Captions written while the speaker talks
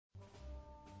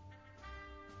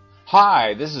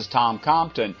Hi, this is Tom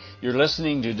Compton. You're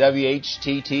listening to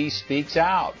WHTT Speaks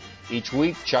Out. Each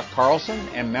week, Chuck Carlson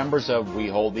and members of We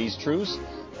Hold These Truths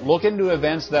look into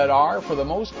events that are, for the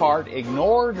most part,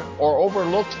 ignored or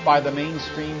overlooked by the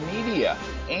mainstream media.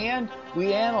 And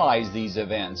we analyze these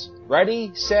events.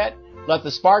 Ready, set, let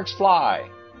the sparks fly.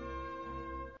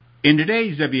 In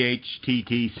today's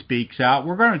WHTT Speaks Out,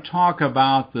 we're going to talk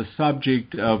about the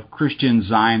subject of Christian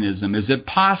Zionism. Is it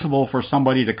possible for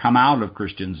somebody to come out of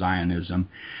Christian Zionism?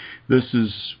 This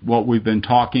is what we've been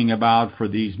talking about for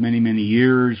these many, many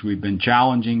years. We've been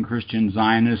challenging Christian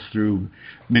Zionists through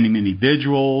many, many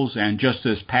vigils. And just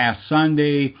this past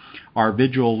Sunday, our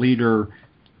vigil leader,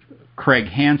 Craig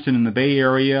Hansen in the Bay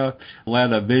Area,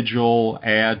 led a vigil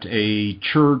at a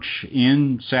church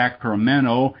in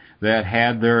Sacramento that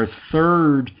had their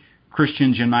third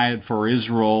Christians United for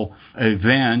Israel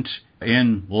event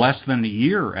in less than a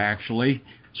year, actually.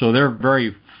 So they're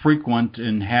very frequent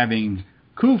in having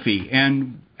kufi.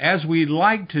 And as we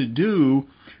like to do,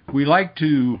 we like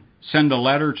to send a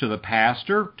letter to the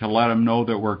pastor to let him know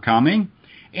that we're coming,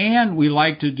 and we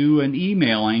like to do an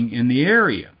emailing in the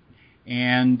area.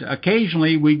 And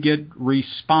occasionally we get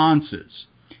responses.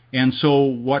 And so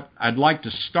what I'd like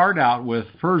to start out with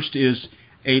first is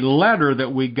a letter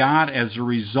that we got as a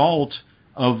result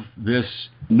of this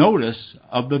notice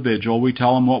of the vigil. We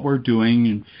tell them what we're doing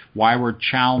and why we're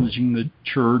challenging the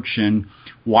church and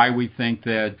why we think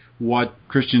that what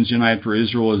Christians United for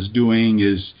Israel is doing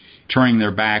is turning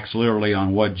their backs literally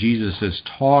on what Jesus has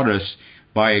taught us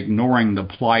by ignoring the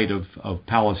plight of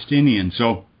Palestinians.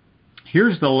 So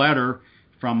here's the letter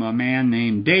from a man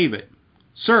named David.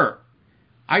 Sir,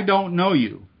 I don't know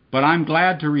you, but I'm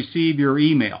glad to receive your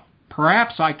email.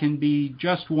 Perhaps I can be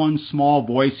just one small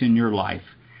voice in your life.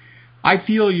 I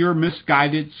feel you're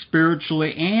misguided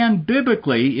spiritually and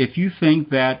biblically if you think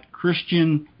that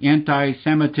Christian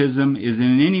anti-Semitism is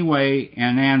in any way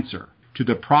an answer to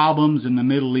the problems in the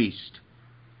Middle East.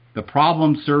 The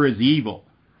problem, sir, is evil.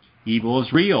 Evil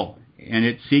is real, and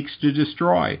it seeks to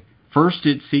destroy. First,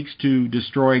 it seeks to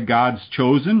destroy God's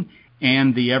chosen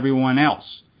and the everyone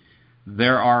else.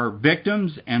 There are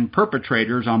victims and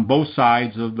perpetrators on both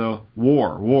sides of the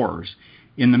wars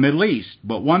in the Middle East.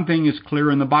 But one thing is clear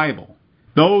in the Bible.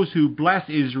 Those who bless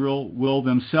Israel will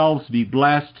themselves be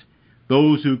blessed.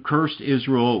 Those who curse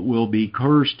Israel will be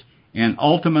cursed and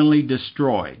ultimately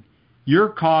destroyed. Your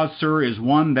cause, sir, is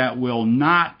one that will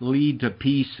not lead to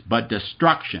peace but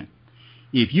destruction.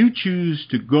 If you choose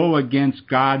to go against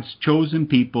God's chosen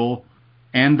people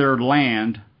and their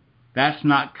land, that's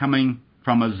not coming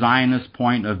from a Zionist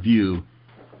point of view.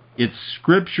 It's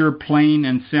Scripture plain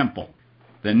and simple.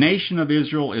 The nation of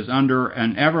Israel is under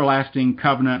an everlasting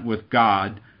covenant with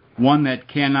God, one that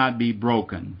cannot be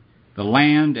broken. The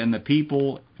land and the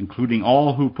people, including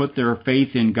all who put their faith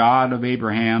in God of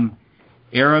Abraham,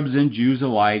 Arabs and Jews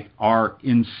alike, are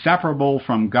inseparable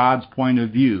from God's point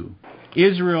of view.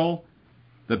 Israel,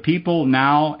 the people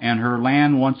now, and her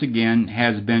land once again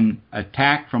has been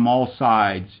attacked from all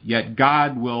sides, yet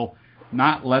God will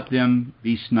not let them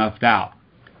be snuffed out.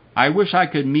 I wish I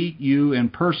could meet you in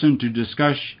person to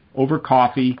discuss over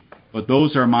coffee, but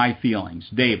those are my feelings.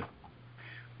 David.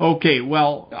 Okay,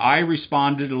 well, I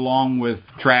responded along with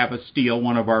Travis Steele,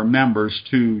 one of our members,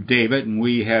 to David, and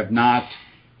we have not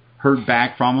heard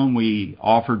back from him. We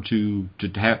offered to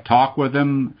have talk with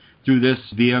him through this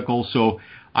vehicle, so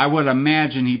I would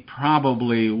imagine he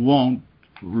probably won't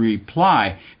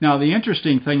reply. Now, the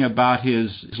interesting thing about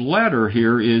his letter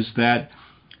here is that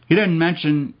he didn't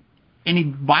mention any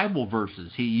Bible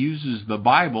verses. He uses the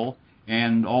Bible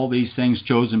and all these things,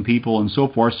 chosen people and so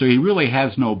forth, so he really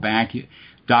has no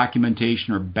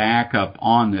documentation or backup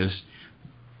on this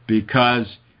because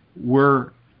we're,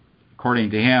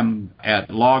 according to him, at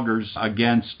loggers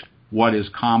against what is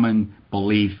common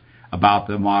belief about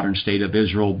the modern state of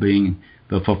Israel being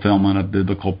the fulfillment of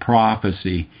biblical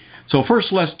prophecy. So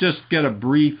first, let's just get a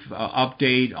brief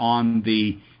update on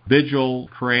the vigil,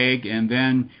 Craig, and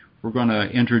then we're going to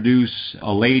introduce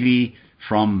a lady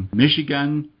from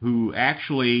Michigan who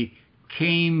actually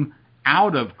came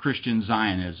out of Christian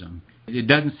Zionism. It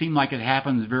doesn't seem like it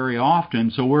happens very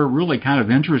often, so we're really kind of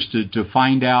interested to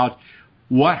find out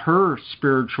what her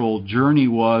spiritual journey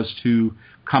was to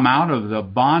come out of the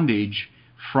bondage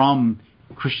from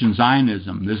Christian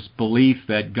Zionism, this belief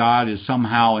that God is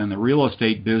somehow in the real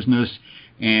estate business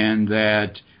and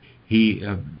that he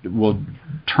will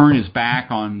turn his back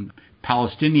on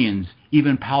Palestinians,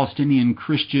 even Palestinian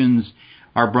Christians,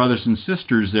 our brothers and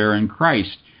sisters there in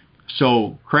Christ.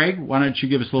 So, Craig, why don't you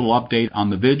give us a little update on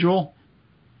the vigil?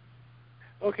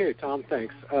 Okay, Tom,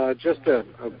 thanks. Just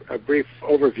a brief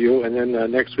overview, and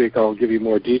then next week I'll give you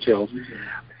more details.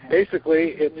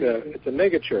 Basically, it's a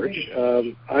mega church.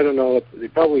 I don't know, they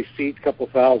probably seat a couple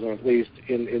thousand at least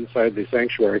inside the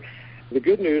sanctuary. The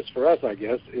good news for us, I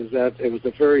guess, is that it was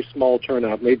a very small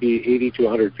turnout, maybe 80 to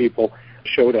 100 people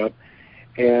showed up.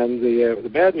 And the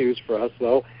bad news for us,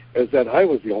 though, is that I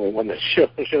was the only one that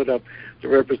showed up to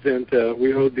represent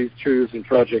We Hold These Truths and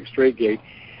Project Straightgate.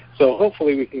 So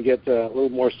hopefully we can get a little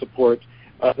more support.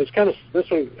 This one,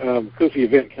 Kufi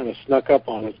event kind of snuck up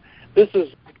on us. This is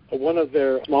one of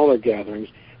their smaller gatherings.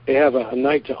 They have a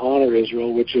night to honor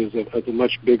Israel, which is a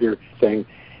much bigger thing.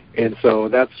 And so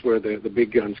that's where the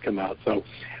big guns come out. So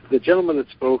the gentleman that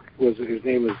spoke, his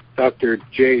name is Dr.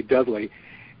 Jay Dudley.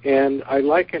 And I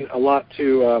liken a lot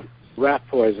to rat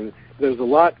poison. There's a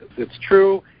lot that's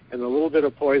true and a little bit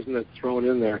of poison that's thrown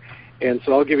in there. And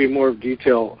so I'll give you more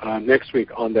detail next week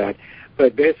on that.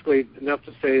 But basically, enough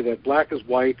to say that black is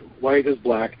white, white is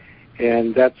black,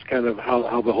 and that's kind of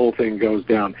how the whole thing goes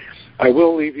down. I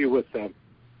will leave you with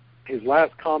his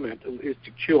last comment, is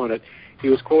to chew on it. He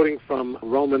was quoting from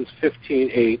Romans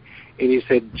 15:8, and he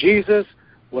said, Jesus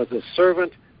was a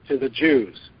servant to the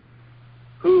Jews.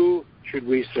 Who should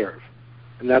we serve?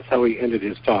 And that's how he ended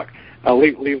his talk. I'll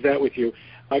leave that with you.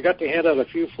 I got to hand out a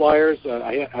few flyers.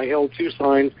 I held two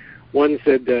signs. One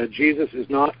said, Jesus is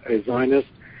not a Zionist,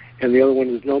 and the other one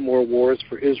is no more wars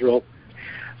for Israel.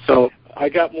 So I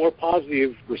got more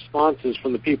positive responses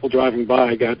from the people driving by.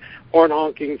 I got horn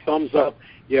honking, thumbs up,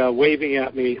 waving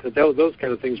at me. Those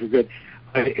kind of things were good.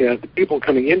 The people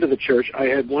coming into the church, I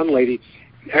had one lady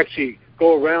actually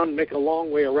go around, make a long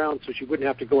way around so she wouldn't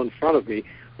have to go in front of me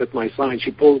with my sign.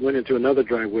 She went into another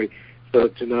driveway so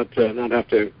to not have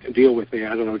to deal with me. I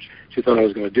don't know what she thought I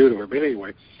was going to do to her. But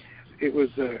anyway, it was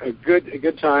a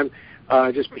good time.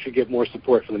 I just wish we get more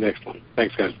support for the next one.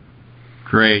 Thanks, guys.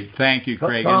 Great. Thank you,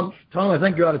 Craig. Tom, I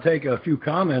think you ought to take a few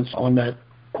comments on that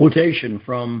quotation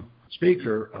from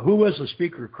speaker. Who was the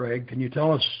speaker, Craig? Can you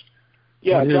tell us?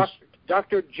 Yeah,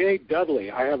 Dr. Jay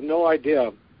Dudley. I have no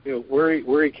idea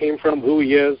where he came from, who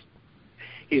he is.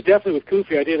 He's definitely with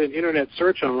Kufi. I did an internet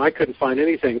search on him. I couldn't find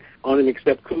anything on him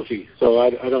except Kufi, so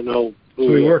I don't know who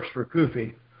so he is. works for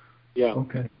Kufi. Yeah.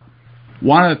 Okay.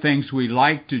 One of the things we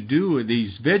like to do with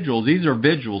these vigils, these are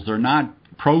vigils, they're not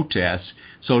protests.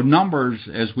 So numbers,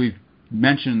 as we've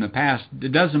mentioned in the past,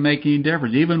 it doesn't make any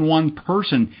difference. Even one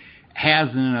person has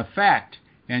an effect.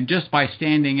 And just by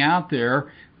standing out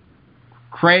there,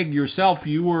 Craig, yourself,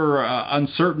 you were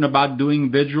uncertain about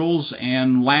doing vigils,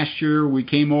 and last year we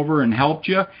came over and helped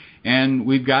you, and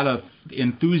we've got an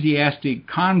enthusiastic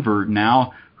convert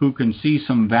now who can see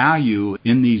some value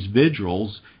in these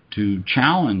vigils to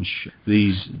challenge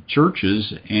these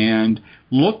churches and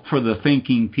look for the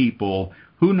thinking people.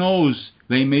 Who knows,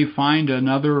 they may find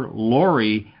another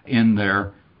Lori in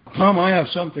there. Tom, I have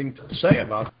something to say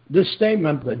about this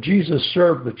statement that Jesus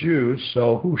served the Jews,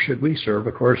 so who should we serve?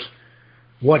 Of course,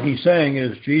 what he's saying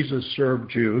is Jesus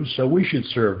served Jews, so we should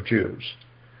serve Jews.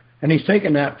 And he's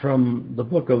taken that from the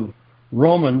book of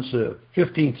Romans,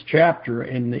 15th chapter,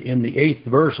 in the 8th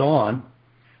verse on.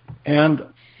 And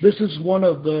this is one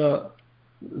of the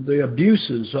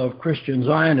abuses of Christian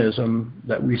Zionism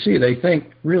that we see. They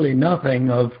think really nothing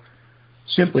of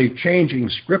simply changing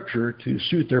Scripture to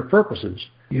suit their purposes.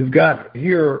 You've got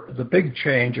here, the big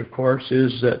change, of course,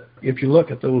 is that if you look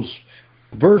at those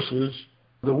verses,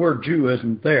 the word Jew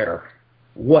isn't there.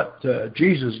 What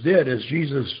Jesus did is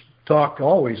Jesus talked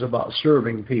always about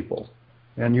serving people.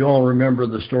 And you all remember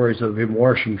the stories of him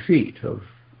washing feet of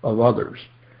others.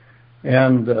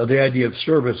 And the idea of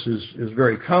service is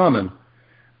very common.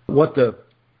 What the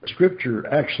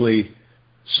Scripture actually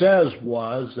says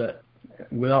was that,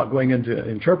 without going into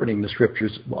interpreting the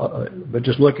Scriptures, but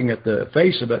just looking at the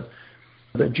face of it,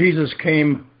 that Jesus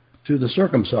came to the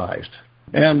circumcised.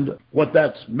 And what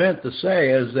that's meant to say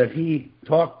is that he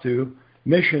talked to,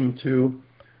 mission to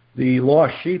the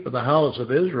lost sheep of the house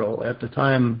of Israel at the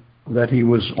time that he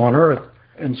was on earth.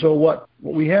 And so what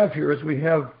we have here is we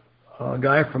have a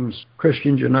guy from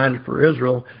Christians United for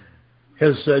Israel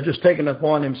has just taken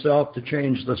upon himself to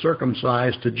change the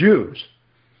circumcised to Jews.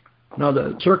 Now,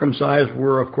 the circumcised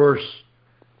were, of course,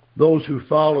 those who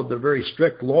followed the very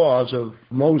strict laws of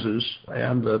Moses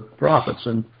and the prophets.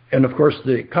 And of course,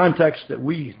 the context that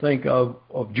we think of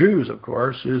Jews, of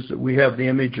course, is that we have the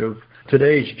image of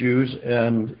today's Jews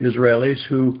and Israelis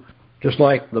who, just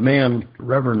like the man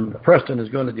Reverend Preston is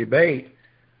going to debate,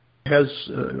 has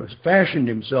fashioned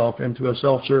himself into a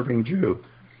self-serving Jew.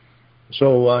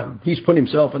 So he's put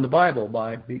himself in the Bible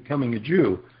by becoming a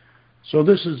Jew. So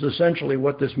this is essentially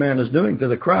what this man is doing to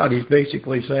the crowd. He's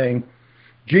basically saying,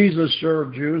 Jesus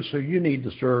served Jews, so you need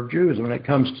to serve Jews. When it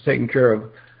comes to taking care of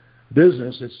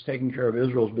business, it's taking care of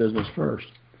Israel's business first.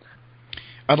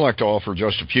 I'd like to offer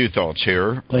just a few thoughts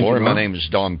here. Lord, my name is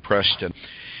Don Preston.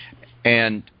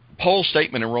 And Paul's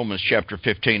statement in Romans chapter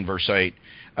 15, verse 8,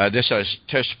 this I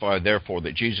testify, therefore,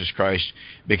 that Jesus Christ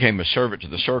became a servant to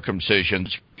the circumcision.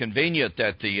 It's convenient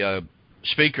that the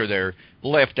speaker there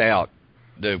left out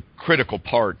the critical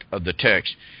part of the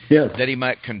text, that he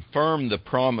might confirm the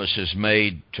promises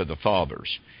made to the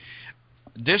fathers.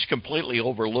 This completely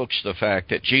overlooks the fact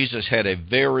that Jesus had a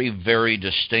very, very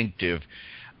distinctive,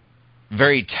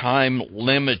 very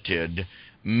time-limited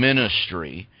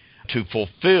ministry to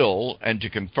fulfill and to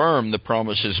confirm the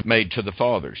promises made to the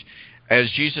fathers. As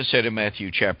Jesus said in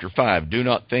Matthew chapter 5, do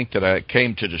not think that I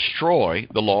came to destroy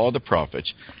the law of the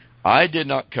prophets. I did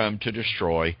not come to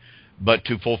destroy, but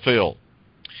to fulfill.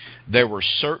 There were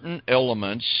certain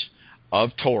elements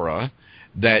of Torah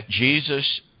that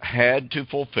Jesus had to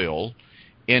fulfill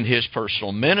in his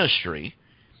personal ministry.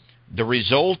 The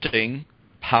resulting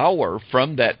power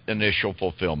from that initial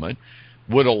fulfillment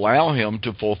would allow him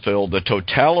to fulfill the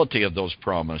totality of those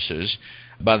promises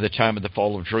by the time of the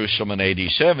fall of Jerusalem in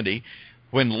AD 70,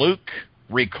 when Luke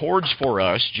records for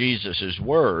us Jesus'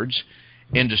 words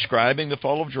in describing the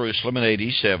fall of Jerusalem in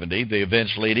AD 70, the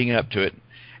events leading up to it,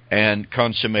 and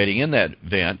consummating in that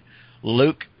event.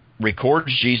 Luke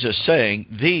records Jesus saying,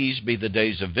 these be the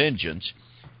days of vengeance,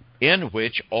 in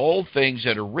which all things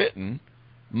that are written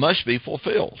must be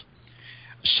fulfilled.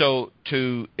 So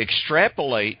to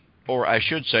extrapolate, or I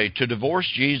should say, to divorce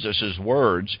Jesus'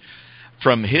 words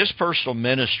from his personal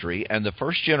ministry and the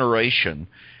first generation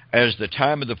as the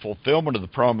time of the fulfillment of the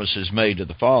promises made to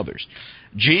the fathers,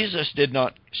 Jesus did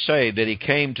not say that he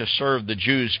came to serve the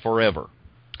Jews forever.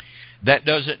 That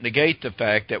doesn't negate the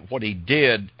fact that what he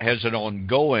did has an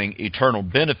ongoing eternal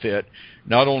benefit,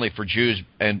 not only for Jews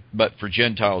but for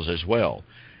Gentiles as well.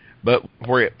 But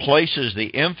where it places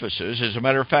the emphasis, as a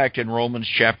matter of fact, in Romans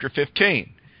chapter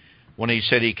 15, when he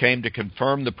said he came to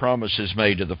confirm the promises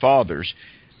made to the fathers,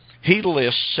 he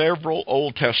lists several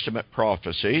Old Testament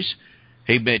prophecies.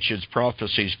 He mentions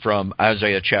prophecies from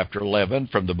Isaiah chapter 11,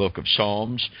 from the book of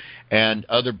Psalms, and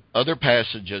other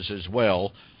passages as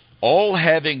well, all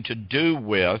having to do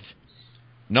with,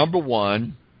 number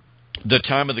one, the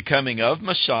time of the coming of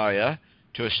Messiah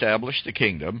to establish the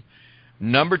kingdom.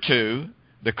 Number two,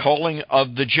 the calling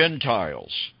of the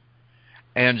Gentiles.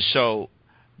 And so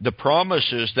the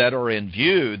promises that are in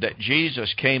view that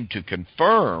Jesus came to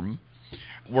confirm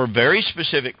were very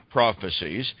specific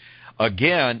prophecies.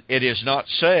 Again, it is not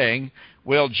saying,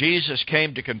 well, Jesus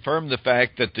came to confirm the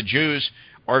fact that the Jews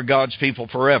are God's people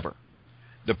forever.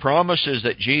 The promises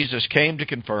that Jesus came to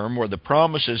confirm were the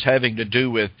promises having to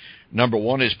do with, number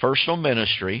one, his personal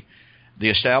ministry, the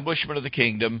establishment of the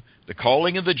kingdom, the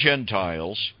calling of the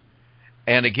Gentiles.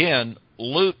 And again,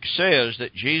 Luke says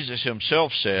that Jesus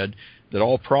himself said that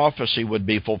all prophecy would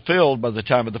be fulfilled by the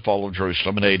time of the fall of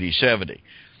Jerusalem in AD 70.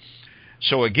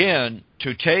 So again,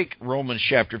 to take Romans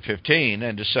chapter 15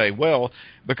 and to say, well,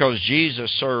 because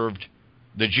Jesus served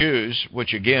the Jews,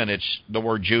 which again, the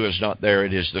word Jew is not there,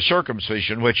 it is the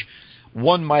circumcision, which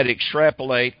one might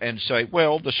extrapolate and say,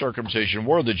 well, the circumcision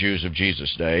were the Jews of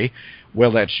Jesus' day.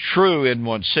 Well, that's true in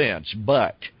one sense,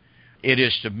 but it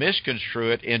is to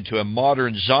misconstrue it into a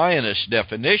modern Zionist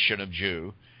definition of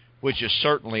Jew, which is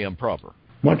certainly improper.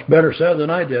 Much better said than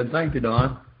I did. Thank you,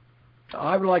 Don.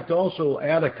 I would like to also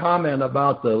add a comment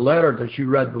about the letter that you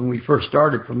read when we first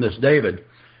started from this David.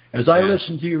 As I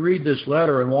listened to you read this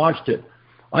letter and watched it,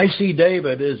 I see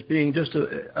David as being just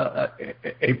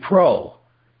a pro.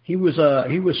 He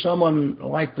was someone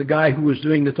like the guy who was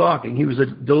doing the talking. He was a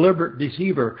deliberate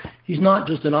deceiver. He's not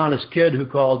just an honest kid who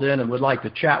called in and would like to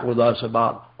chat with us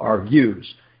about our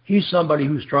views. He's somebody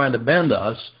who's trying to bend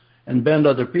us and bend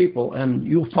other people. And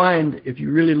you'll find, if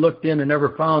you really looked in and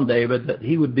never found David, that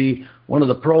he would be one of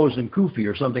the pros in Kufi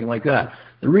or something like that.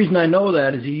 The reason I know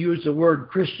that is he used the word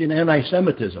Christian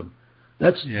anti-Semitism.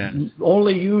 That's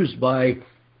only used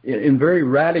in very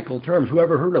radical terms.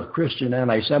 Whoever heard of Christian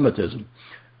anti-Semitism?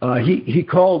 He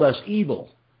called us evil,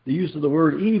 the use of the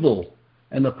word evil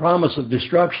and the promise of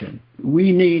destruction.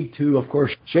 We need to, of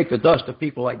course, shake the dust of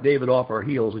people like David off our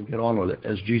heels and get on with it,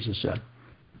 as Jesus said.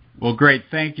 Well, great.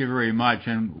 Thank you very much.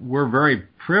 And we're very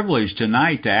privileged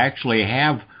tonight to actually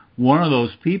have one of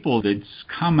those people that's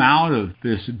come out of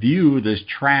this view, this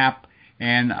trap,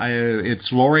 and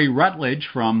it's Lori Rutledge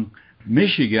from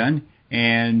Michigan,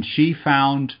 and she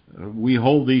found We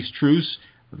Hold These Truths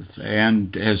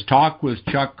and has talked with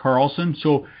Chuck Carlson.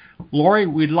 So, Lori,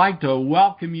 we'd like to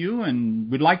welcome you, and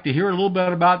we'd like to hear a little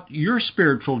bit about your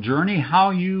spiritual journey,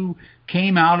 how you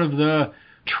came out of the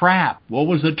trap? What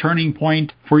was the turning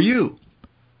point for you?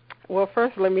 Well,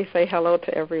 first, let me say hello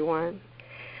to everyone.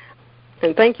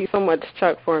 And thank you so much,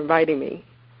 Chuck, for inviting me.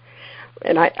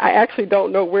 And I actually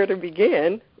don't know where to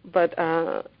begin, but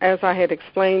as I had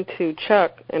explained to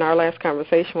Chuck in our last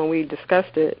conversation when we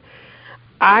discussed it,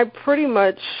 I pretty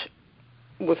much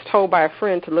was told by a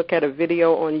friend to look at a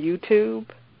video on YouTube,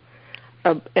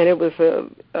 and it was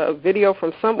a video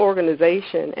from some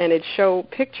organization, and it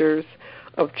showed pictures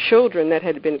of children that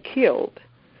had been killed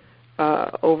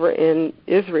over in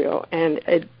Israel, and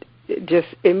it just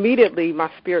immediately my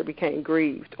spirit became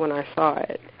grieved when I saw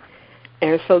it.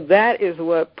 And so that is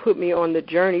what put me on the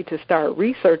journey to start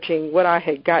researching what I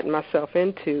had gotten myself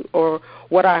into or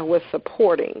what I was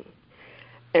supporting.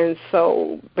 And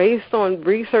so based on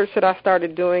research that I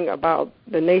started doing about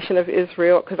the nation of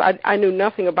Israel, because I knew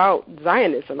nothing about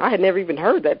Zionism. I had never even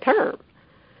heard that term.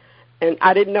 And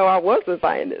I didn't know I was a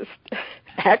Zionist,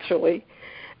 actually.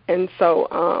 And so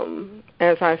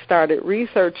as I started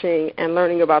researching and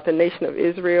learning about the nation of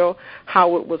Israel,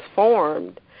 how it was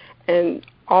formed, and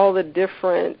all the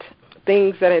different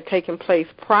things that had taken place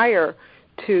prior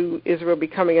to Israel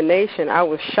becoming a nation, I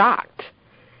was shocked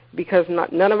because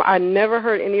I never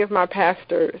heard any of my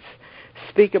pastors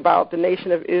speak about the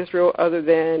nation of Israel other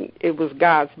than it was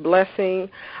God's blessing.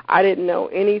 I didn't know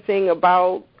anything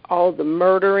about all the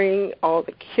murdering, all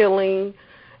the killing,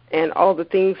 and all the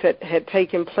things that had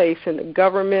taken place in the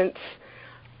governments,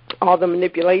 all the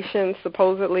manipulations,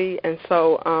 supposedly. And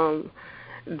so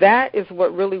that is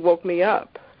what really woke me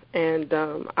up. And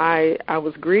I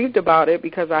was grieved about it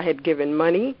because I had given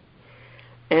money,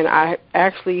 and I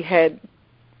actually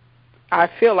I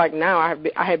feel like now I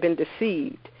had been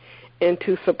deceived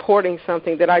into supporting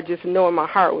something that I just know in my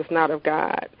heart was not of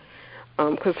God.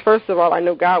 Because first of all, I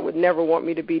know God would never want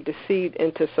me to be deceived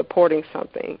into supporting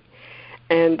something.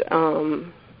 And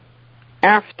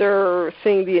after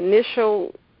seeing the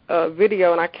initial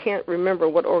video, and I can't remember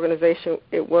what organization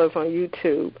it was on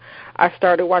YouTube, I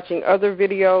started watching other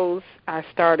videos. I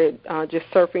started just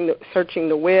searching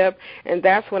the web, and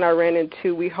that's when I ran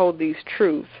into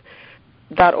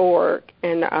WeHoldTheseTruths.org,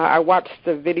 and I watched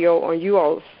the video on you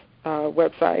all's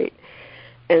website.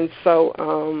 And so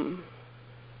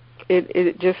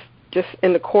it just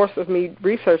in the course of me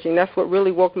researching, that's what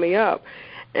really woke me up.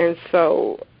 And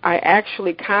so I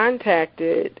actually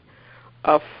contacted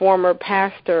a former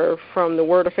pastor from the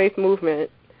Word of Faith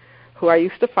movement who I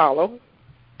used to follow,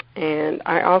 and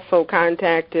I also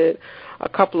contacted a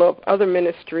couple of other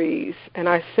ministries, and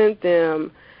I sent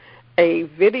them a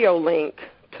video link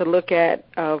to look at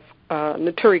of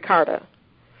Neturei Karta,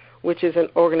 which is an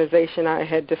organization I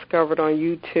had discovered on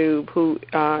YouTube who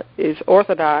is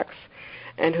Orthodox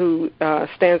and who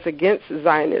stands against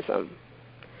Zionism.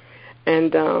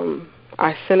 And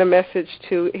I sent a message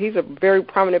he's a very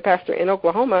prominent pastor in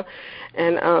Oklahoma,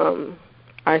 and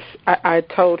I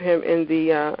told him in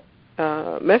the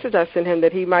message I sent him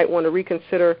that he might want to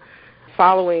reconsider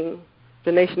following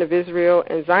the nation of Israel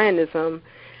and Zionism,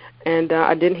 and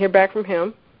I didn't hear back from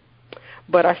him.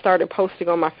 But I started posting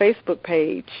on my Facebook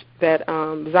page that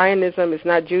Zionism is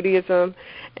not Judaism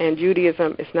and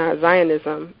Judaism is not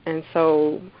Zionism. And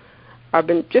so I've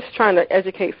been just trying to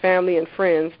educate family and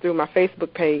friends through my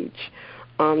Facebook page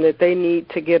that they need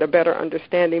to get a better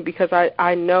understanding, because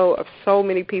I know of so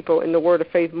many people in the Word of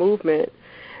Faith movement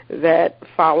that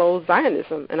follow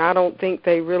Zionism, and I don't think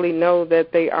they really know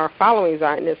that they are following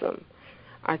Zionism.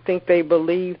 I think they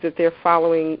believe that they're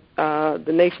following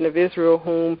the nation of Israel,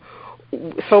 whom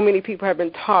so many people have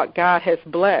been taught God has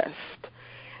blessed.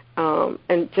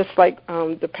 And just like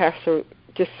the pastor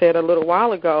just said a little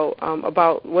while ago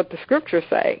about what the scriptures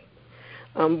say,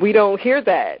 we don't hear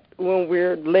that when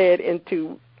we're led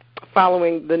into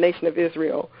following the nation of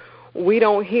Israel. We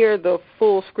don't hear the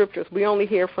full scriptures. We only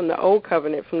hear from the Old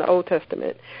Covenant, from the Old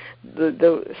Testament,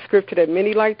 the scripture that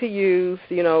many like to use,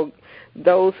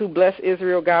 those who bless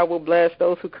Israel, God will bless.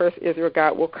 Those who curse Israel,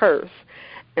 God will curse.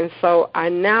 And so I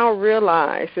now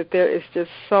realize that there is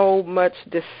just so much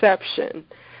deception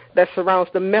that surrounds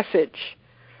the message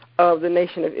of the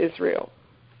nation of Israel.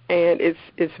 And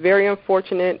it's very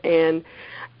unfortunate. And,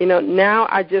 now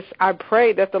I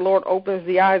pray that the Lord opens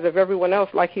the eyes of everyone else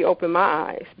like he opened my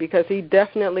eyes, because he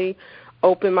definitely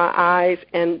opened my eyes,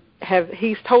 and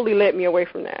he's totally led me away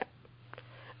from that.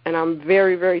 And I'm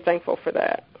very, very thankful for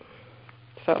that.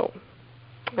 So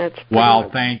that's wow,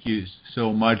 thank you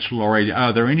so much, Lori.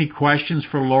 Are there any questions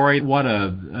for Lori? What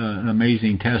an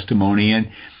amazing testimony. And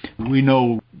we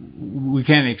know we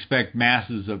can't expect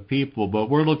masses of people, but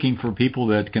we're looking for people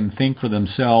that can think for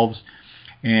themselves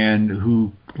and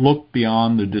who look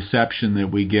beyond the deception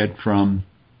that we get from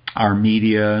our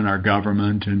media and our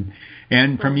government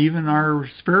and from even our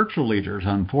spiritual leaders,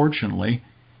 unfortunately.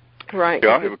 Right.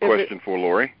 Yeah, I have a question for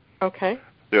Lori. Okay.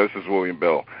 Yeah, this is William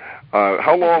Bell.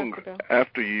 How long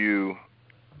after you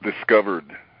discovered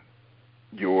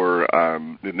your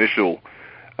initial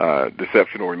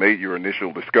deception, or made your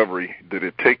initial discovery, did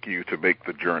it take you to make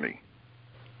the journey?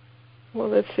 Well,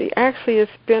 let's see. Actually,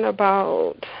 it's been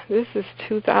this is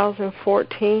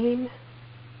 2014,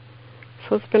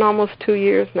 so it's been almost 2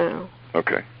 years now.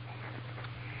 Okay.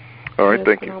 All right,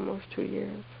 thank you. Almost 2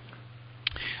 years.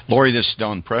 Lori, this is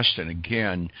Don Preston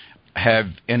again. Have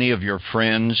any of your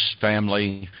friends,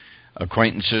 family,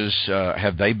 acquaintances,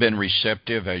 have they been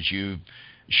receptive as you've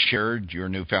shared your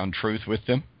newfound truth with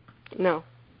them? No.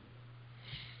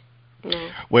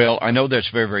 Well, I know that's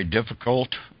very, very difficult.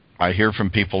 I hear from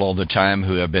people all the time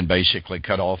who have been basically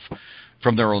cut off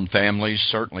from their own families,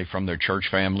 certainly from their church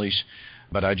families.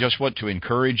 But I just want to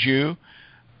encourage you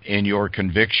in your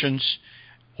convictions.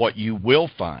 What you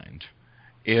will find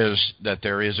is that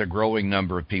there is a growing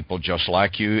number of people just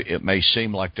like you. It may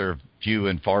seem like they're few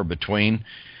and far between,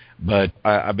 but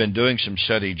I've been doing some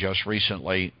study just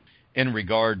recently in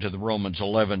regard to the Romans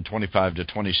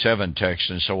 11:25-27 text,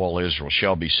 and so all Israel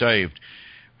shall be saved,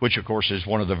 which, of course, is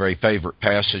one of the very favorite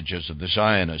passages of the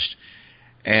Zionists.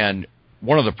 And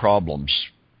one of the problems,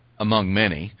 among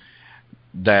many,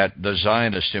 that the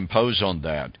Zionists impose on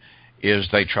that is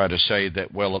they try to say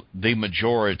that, well, the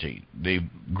majority, the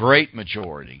great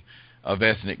majority of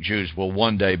ethnic Jews will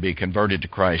one day be converted to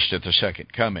Christ at the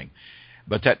second coming.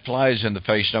 But that flies in the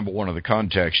face, number one, of the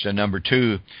context, and number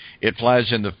two, it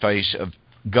flies in the face of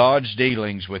God's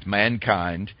dealings with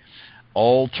mankind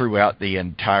all throughout the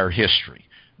entire history.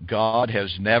 God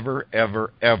has never,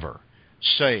 ever, ever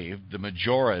saved the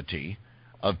majority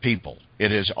of people. It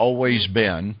has always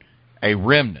been a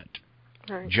remnant,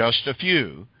 just a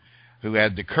few, who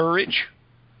had the courage,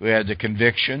 who had the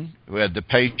conviction, who had the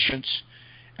patience,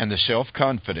 and the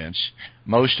self-confidence,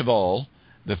 most of all,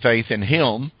 the faith in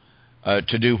Him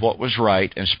to do what was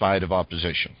right in spite of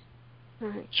opposition.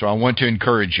 Right. So I want to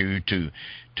encourage you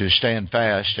to stand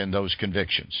fast in those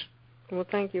convictions. Well,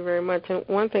 thank you very much. And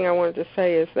one thing I wanted to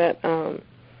say is that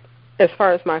as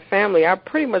far as my family, I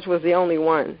pretty much was the only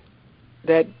one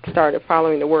that started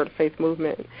following the Word of Faith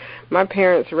movement. My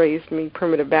parents raised me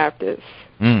Primitive Baptist.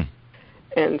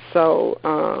 And so,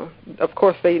 of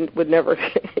course, they would never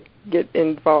get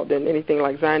involved in anything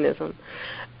like Zionism.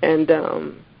 And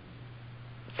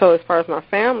so as far as my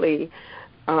family,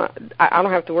 I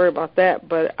don't have to worry about that,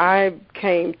 but I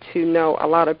came to know a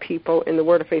lot of people in the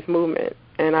Word of Faith movement,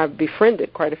 and I've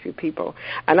befriended quite a few people.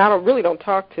 And I really don't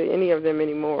talk to any of them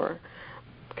anymore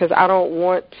because I don't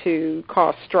want to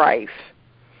cause strife.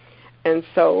 And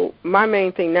so my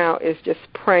main thing now is just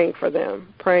praying for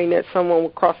them, praying that someone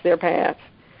will cross their path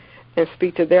and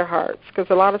speak to their hearts. Because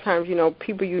a lot of times,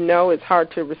 people it's hard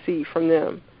to receive from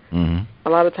them. Mm-hmm. A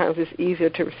lot of times it's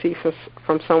easier to receive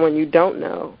from someone you don't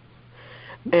know.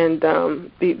 And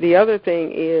the other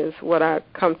thing is what I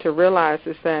come to realize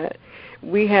is that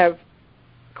we have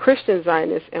Christian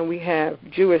Zionists and we have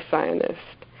Jewish Zionists.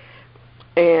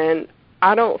 And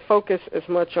I don't focus as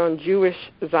much on Jewish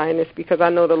Zionists because I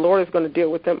know the Lord is going to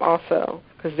deal with them also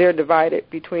because they're divided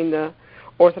between the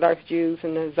Orthodox Jews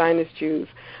and the Zionist Jews.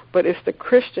 But it's the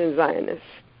Christian Zionists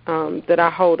that I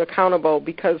hold accountable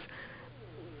because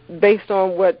based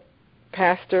on what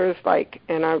pastors like,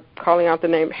 and I'm calling out the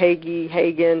name Hagee,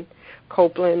 Hagen,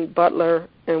 Copeland, Butler,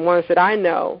 and ones that I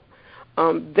know,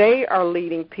 they are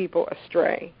leading people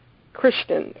astray,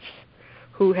 Christians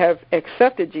who have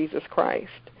accepted Jesus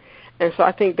Christ. And so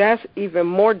I think that's even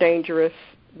more dangerous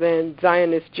than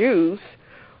Zionist Jews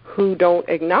who don't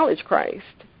acknowledge Christ.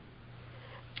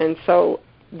 And so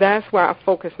that's why I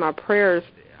focus my prayers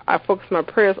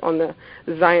on the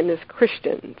Zionist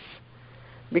Christians,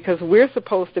 because we're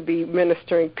supposed to be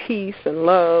ministering peace and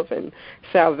love and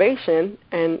salvation.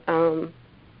 And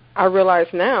I realize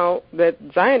now that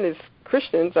Zionist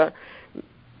Christians are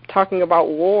talking about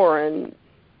war and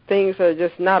things that are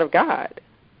just not of God.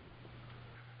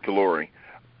 To Lori,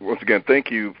 once again, thank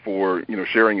you for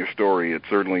sharing your story. It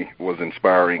certainly was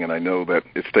inspiring, and I know that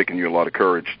it's taken you a lot of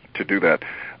courage to do that.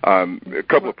 A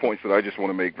couple of points that I just want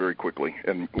to make very quickly,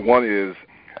 and one is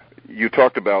you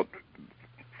talked about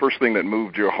first thing that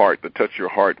moved your heart, that touched your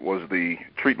heart, was the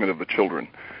treatment of the children,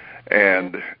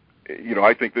 and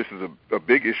I think this is a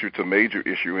big issue. It's a major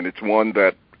issue, and it's one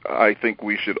that I think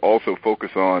we should also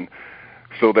focus on,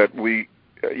 so that we,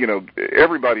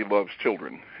 everybody loves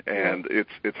children. And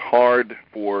it's hard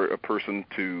for a person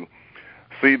to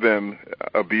see them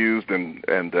abused and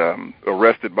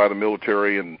arrested by the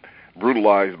military and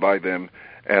brutalized by them,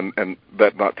 and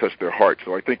that not touch their heart.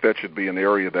 So I think that should be an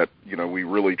area that, we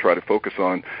really try to focus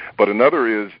on. But another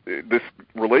is this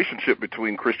relationship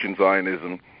between Christian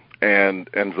Zionism and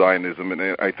Zionism,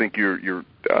 and I think you're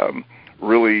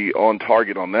really on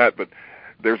target on that. But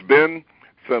there's been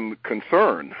some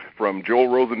concern from Joel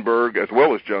Rosenberg as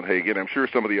well as John Hagin, I'm sure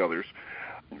some of the others,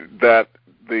 that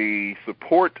the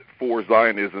support for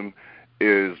Zionism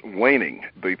is waning.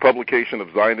 The publication of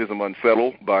Zionism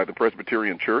Unsettled by the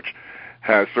Presbyterian Church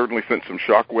has certainly sent some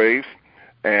shockwaves,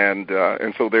 and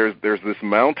so there's this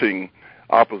mounting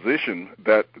opposition,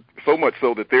 that so much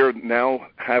so that they're now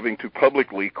having to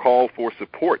publicly call for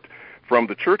support from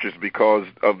the churches because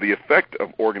of the effect of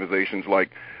organizations like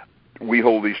We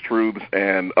Hold These Truths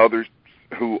and others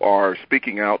who are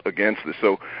speaking out against this.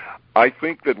 So I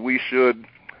think that we should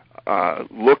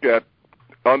look at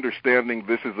understanding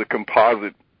this is a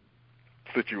composite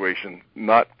situation,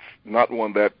 not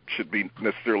one that should be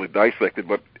necessarily dissected,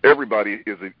 but everybody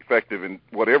is effective in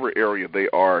whatever area they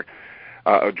are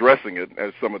addressing it,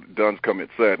 as some of Dunn's comment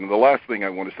said. And the last thing I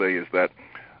want to say is that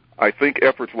I think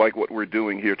efforts like what we're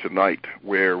doing here tonight,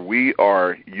 where we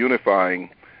are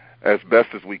unifying as best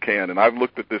as we can, and I've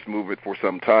looked at this movement for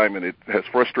some time, and it has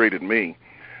frustrated me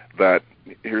that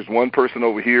here's one person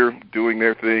over here doing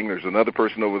their thing, there's another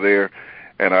person over there,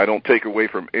 and I don't take away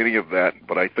from any of that,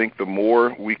 but I think the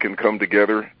more we can come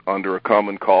together under a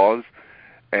common cause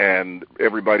and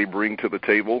everybody bring to the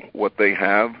table what they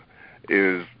have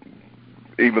is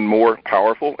even more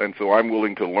powerful. And so I'm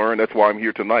willing to learn. That's why I'm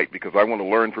here tonight, because I want to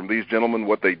learn from these gentlemen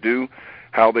what they do,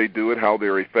 how they do it, how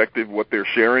they're effective, what they're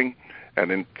sharing, and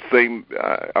then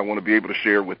I want to be able to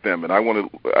share with them. And I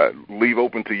want to leave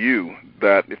open to you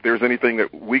that if there's anything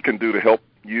that we can do to help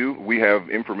you, we have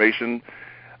information.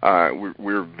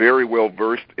 We're very well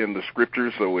versed in the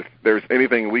scriptures, so if there's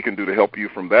anything we can do to help you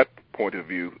from that point of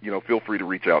view, feel free to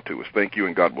reach out to us. Thank you,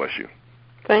 and God bless you.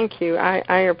 Thank you.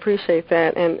 I appreciate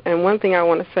that. And one thing I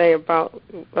want to say about,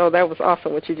 that was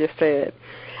awesome what you just said.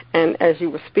 And as you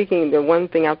were speaking, the one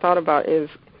thing I thought about is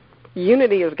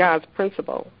unity is God's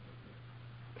principle.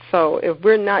 So if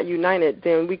we're not united,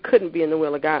 then we couldn't be in the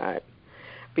will of God,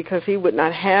 because he would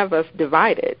not have us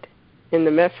divided in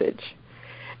the message.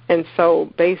 And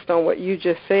so based on what you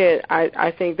just said,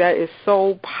 I think that is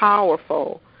so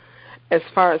powerful as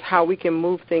far as how we can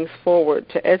move things forward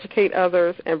to educate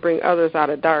others and bring others out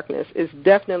of darkness. Is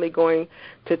definitely going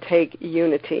to take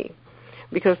unity.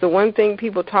 Because the one thing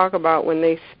people talk about when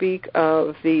they speak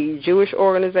of the Jewish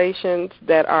organizations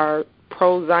that are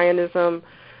pro-Zionism,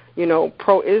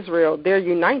 pro-Israel, they're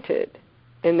united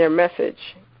in their message,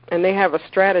 and they have a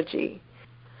strategy.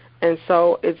 And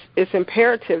so it's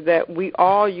imperative that we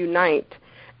all unite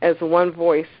as one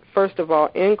voice, first of all,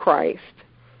 in Christ,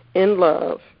 in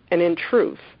love, and in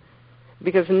truth,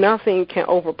 because nothing can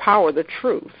overpower the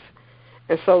truth.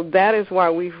 And so that is why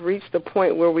we've reached the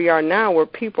point where we are now, where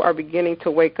people are beginning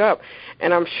to wake up.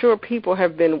 And I'm sure people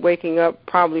have been waking up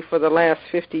probably for the last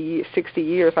 50, 60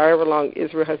 years, however long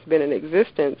Israel has been in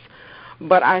existence.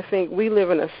 But I think we live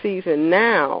in a season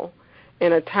now,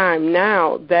 in a time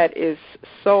now, that is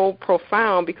so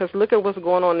profound, because look at what's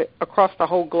going on across the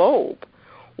whole globe.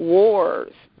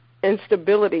 Wars,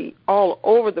 instability all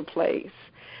over the place.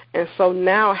 And so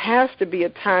now has to be a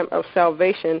time of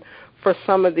salvation for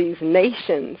some of these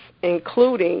nations,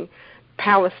 including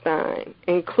Palestine,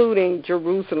 including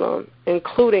Jerusalem,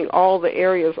 including all the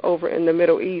areas over in the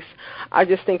Middle East. I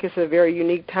just think it's a very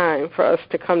unique time for us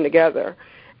to come together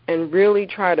and really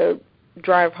try to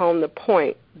drive home the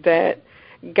point that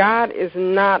God is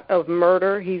not of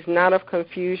murder. He's not of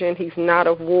confusion. He's not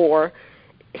of war.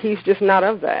 He's just not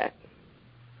of that.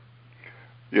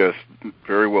 Yes,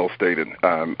 very well stated.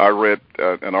 I read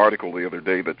an article the other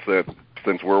day that said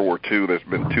since World War II, there's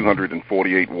been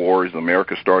 248 wars.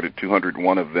 America started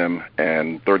 201 of them,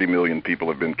 and 30 million people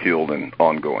have been killed and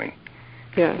ongoing.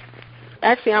 Yes.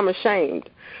 Actually, I'm ashamed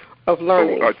of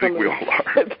learning I think we all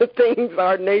are. the things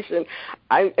our nation.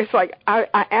 It's like I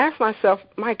ask myself,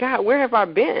 my God, where have I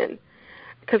been?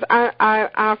 Because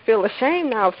I feel ashamed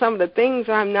now of some of the things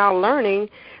I'm now learning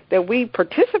that we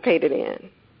participated in.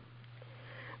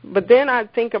 But then I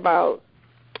think about,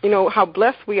 how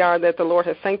blessed we are that the Lord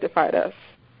has sanctified us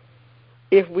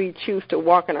if we choose to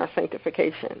walk in our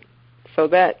sanctification. So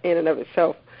that in and of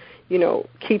itself,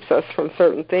 keeps us from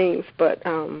certain things. But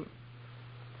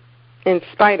in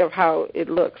spite of how it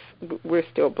looks, we're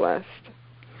still blessed.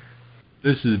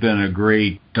 This has been a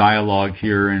great dialogue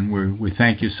here, and we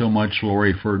thank you so much,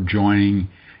 Lori, for joining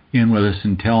in with us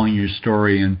and telling your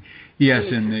story. And yes,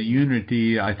 in the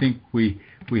unity, I think we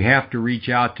We have to reach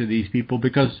out to these people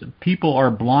because people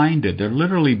are blinded. They're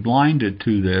literally blinded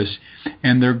to this,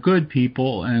 and they're good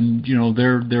people, and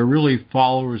they're really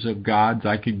followers of God.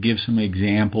 I could give some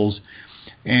examples,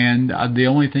 and the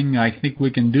only thing I think we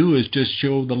can do is just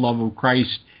show the love of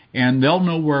Christ, and they'll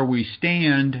know where we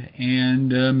stand,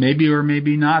 and maybe or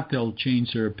maybe not they'll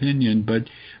change their opinion. But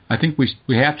I think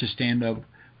we have to stand up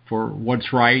for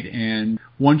what's right, and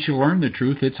once you learn the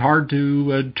truth, it's hard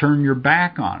to turn your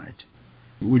back on it.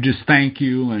 We just thank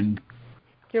you. And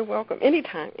you're welcome.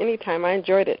 Anytime. I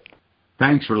enjoyed it.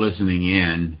 Thanks for listening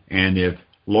in. And if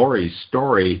Lori's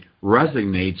story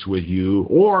resonates with you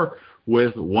or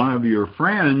with one of your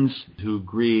friends who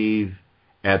grieve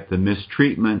at the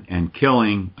mistreatment and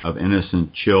killing of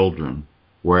innocent children,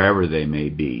 wherever they may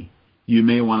be, you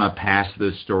may want to pass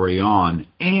this story on.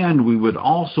 And we would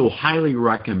also highly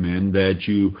recommend that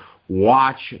you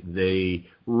watch the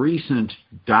recent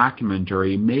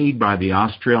documentary made by the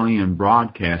Australian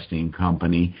Broadcasting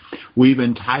Company. We've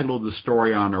entitled the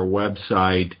story on our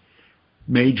website,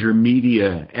 Major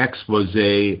Media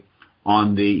Expose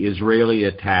on the Israeli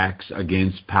Attacks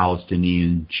Against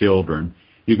Palestinian Children.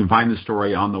 You can find the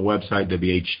story on the website,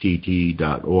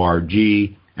 whtt.org,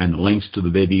 and the links to the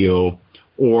video,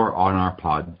 or on our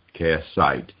podcast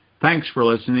site. Thanks for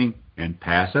listening, and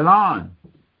pass it on.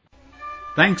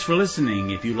 Thanks for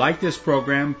listening. If you like this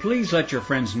program, please let your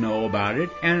friends know about it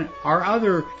and our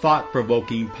other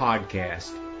thought-provoking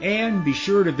podcasts. And be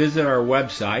sure to visit our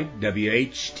website,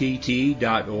 whtt.org,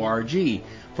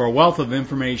 for a wealth of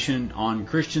information on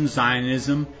Christian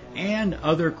Zionism and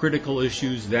other critical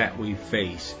issues that we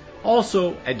face.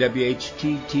 Also, at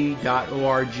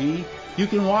whtt.org, you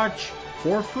can watch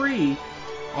for free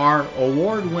our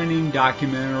award-winning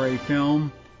documentary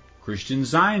film, Christian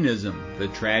Zionism, The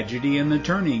Tragedy and the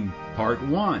Turning, Part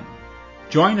 1.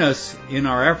 Join us in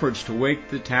our efforts to wake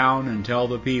the town and tell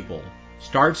the people.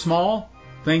 Start small,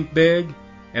 think big,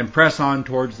 and press on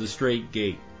towards the straight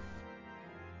gate.